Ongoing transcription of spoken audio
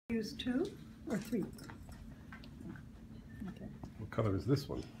Use 2 or 3? Okay. What color is this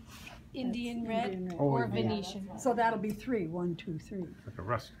one? Indian That's red, Indian red. or Oh, Venetian. So that'll be 3. 1, 2, 3. Like a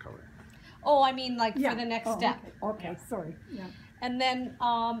rust color. Oh, I mean like for the next step. Okay, sorry. Yeah. And then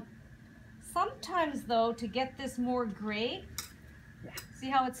sometimes though, to get this more gray, see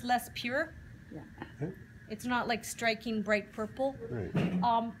how it's less pure? Yeah. It's not like striking bright purple. Right.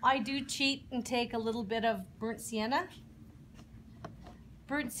 I do cheat and take a little bit of burnt sienna.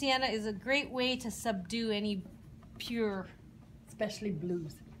 Burnt sienna is a great way to subdue any pure. Especially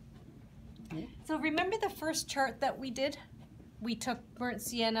blues. Yeah. So remember the first chart that we did? We took burnt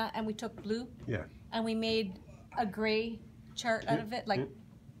sienna and we took blue. Yeah. And we made a gray chart out of it, like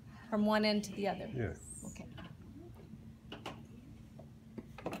from one end to the other. Yeah. Okay.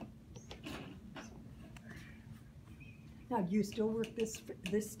 Now, do you still work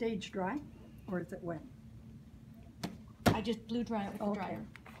this stage dry, or is it wet? I just blew dry it with the dryer.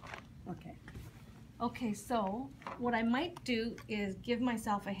 Okay. Okay, so what I might do is give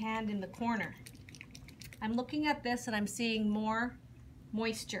myself a hand in the corner. I'm looking at this and I'm seeing more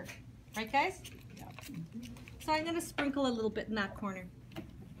moisture. Right, guys? Yeah. So I'm going to sprinkle a little bit in that corner.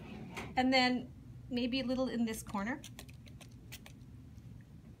 And then maybe a little in this corner.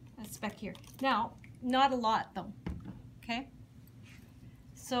 A speck here. Now, not a lot though. Okay?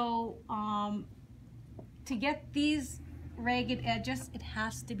 So, to get these ragged edges, it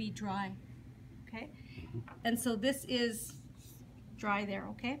has to be dry. Okay? And so this is dry there,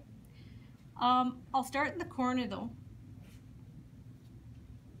 okay? I'll start in the corner though.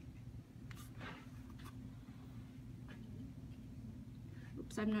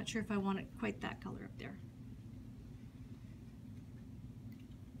 Oops, I'm not sure if I want it quite that color up there.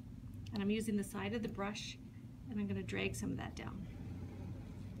 And I'm using the side of the brush and I'm going to drag some of that down.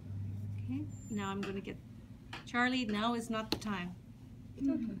 Okay, now I'm going to get, Charlie, now is not the time.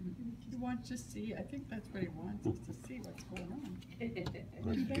 He wants to see, I think that's what he wants, is to see what's going on.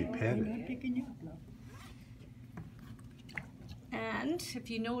 Must be I'm panic. not picking you up, love. And if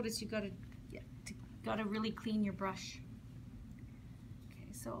you notice, you gotta really clean your brush.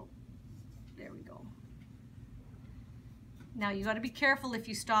 Okay, so there we go. Now you gotta be careful if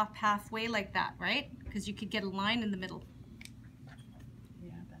you stop halfway like that, right? Because you could get a line in the middle.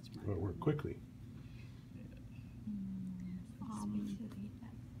 Yeah, that's right. Well, work quickly.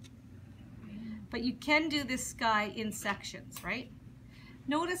 But you can do this sky in sections, right?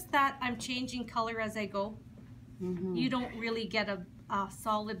 Notice that I'm changing color as I go. You don't really get a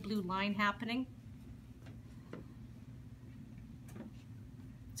solid blue line happening.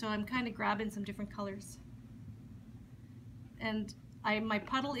 So I'm kind of grabbing some different colors. And my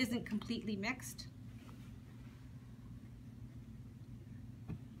puddle isn't completely mixed.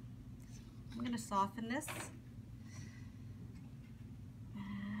 I'm going to soften this.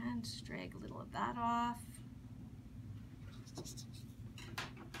 And drag a little of that off.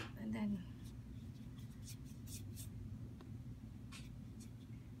 And then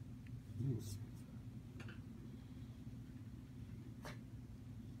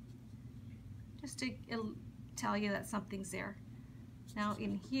just to tell you that something's there. Now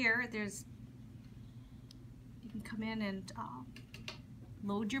in here, you can come in and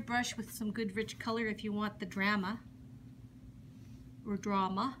load your brush with some good rich color if you want the drama or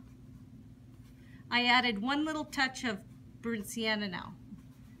drama. I added one little touch of burnt sienna now,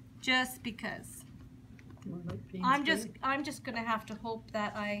 just because. I'm just gonna have to hope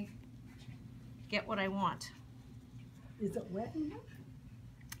that I get what I want. Is it wet in here?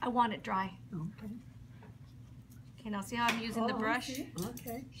 I want it dry. Okay. Okay, now see how I'm using the brush?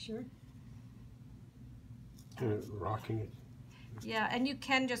 Okay, sure. Rocking it. Yeah, and you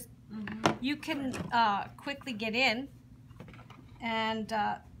can just, you can quickly get in and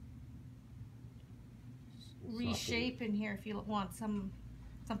reshape in here if you want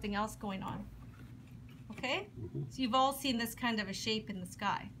something else going on. Okay? So you've all seen this kind of a shape in the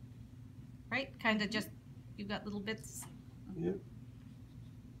sky, right? Kind of just, you've got little bits. Yep.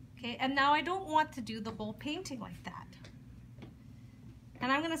 Okay, and now I don't want to do the whole painting like that.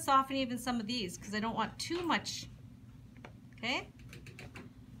 And I'm going to soften even some of these because I don't want too much. Okay?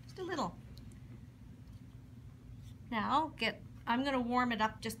 Just a little. Now, I'm going to warm it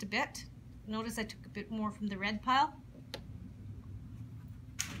up just a bit. Notice I took a bit more from the red pile.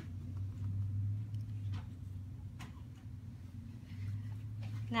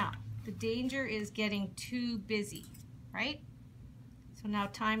 Now, the danger is getting too busy, right? So now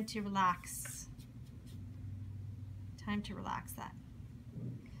time to relax. Time to relax that.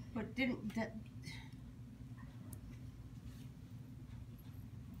 But didn't that...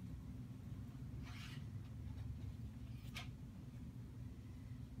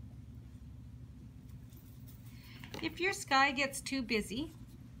 If your sky gets too busy,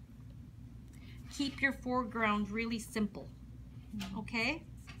 keep your foreground really simple, okay?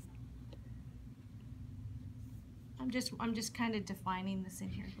 I'm just kind of defining this in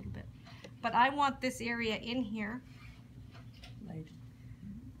here a little bit. But I want this area in here, Light.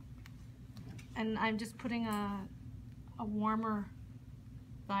 and I'm just putting a warmer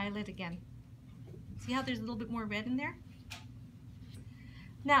violet again. See how there's a little bit more red in there?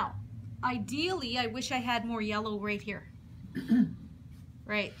 Now, ideally, I wish I had more yellow right here.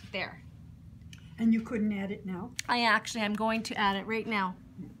 Right there. And you couldn't add it now? I'm going to add it right now.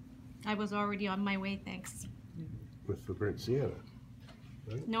 I was already on my way, thanks. With the burnt sienna,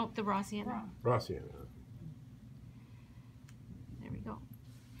 Nope, the raw sienna. raw sienna. There we go.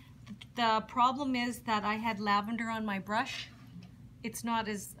 The problem is that I had lavender on my brush. It's not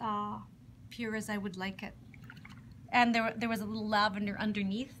as pure as I would like it. And there was a little lavender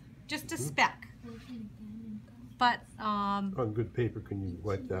underneath, just a speck. But, On good paper, can you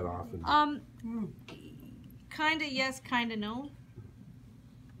wipe that off? And kinda yes, kinda no.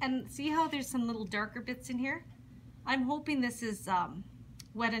 And see how there's some little darker bits in here? I'm hoping this is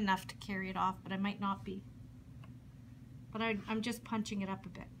wet enough to carry it off, but I might not be. But I'm just punching it up a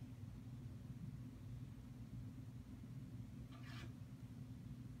bit.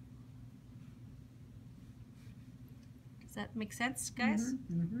 Does that make sense, guys?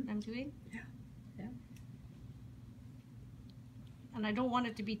 Mhm. What I'm doing? Yeah. Yeah. And I don't want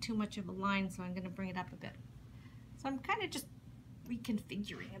it to be too much of a line, so I'm going to bring it up a bit. So I'm kind of just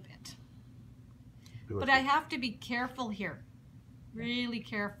reconfiguring a bit. But I have to be careful here. Really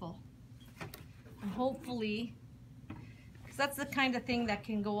careful. And hopefully, because that's the kind of thing that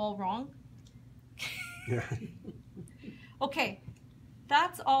can go all wrong. yeah. Okay,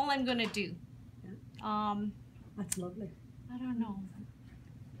 that's all I'm going to do. That's lovely. I don't know.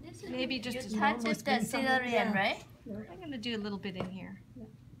 This is Maybe just you a touch almost it the been some- cerulean, yeah. right? I'm going to do a little bit in here.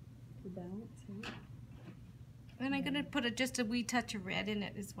 The balance, yeah. And I'm going to put just a wee touch of red in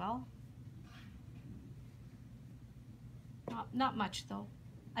it as well. Not much though.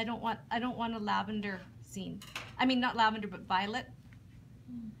 I don't want a lavender scene. I mean, not lavender, but violet.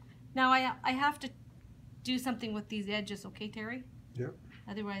 Now I have to do something with these edges, okay, Terry? Yep.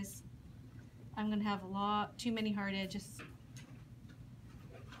 Otherwise, I'm gonna have too many hard edges.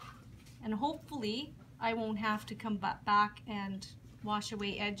 And hopefully, I won't have to come back and wash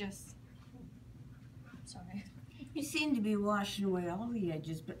away edges. Sorry. You seem to be washing away all the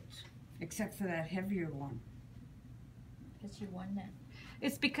edges, but except for that heavier one. Because you won that.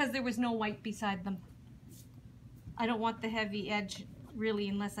 It's because there was no white beside them. I don't want the heavy edge really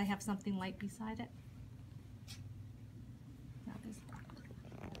unless I have something light beside it.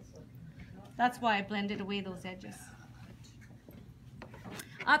 That's why I blended away those edges.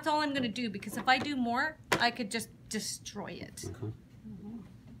 That's all I'm going to do, because if I do more, I could just destroy it.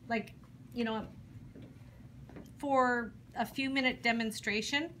 Like, you know, for a few minute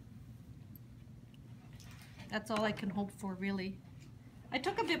demonstration, that's all I can hope for, really. I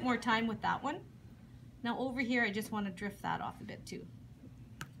took a bit more time with that one. Now over here, I just want to drift that off a bit too.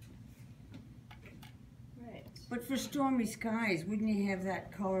 Right. But for stormy skies, wouldn't you have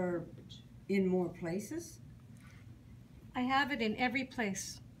that color in more places? I have it in every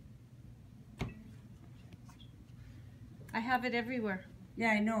place. I have it everywhere. Yeah,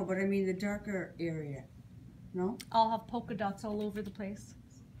 I know, but I mean the darker area. No? I'll have polka dots all over the place.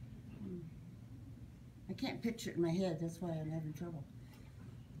 I can't picture it in my head, that's why I'm having trouble.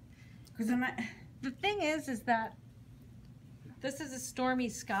 Because I'm not... The thing is that this is a stormy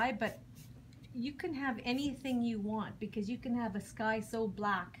sky, but you can have anything you want, because you can have a sky so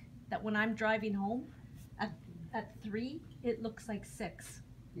black that when I'm driving home at 3, it looks like 6.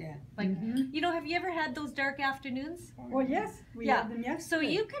 Yeah. Like, you know, have you ever had those dark afternoons? Well, yes, we Yeah. had them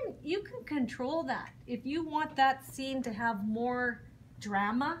yesterday. So you can control that. If you want that scene to have more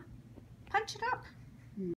drama, punch it up.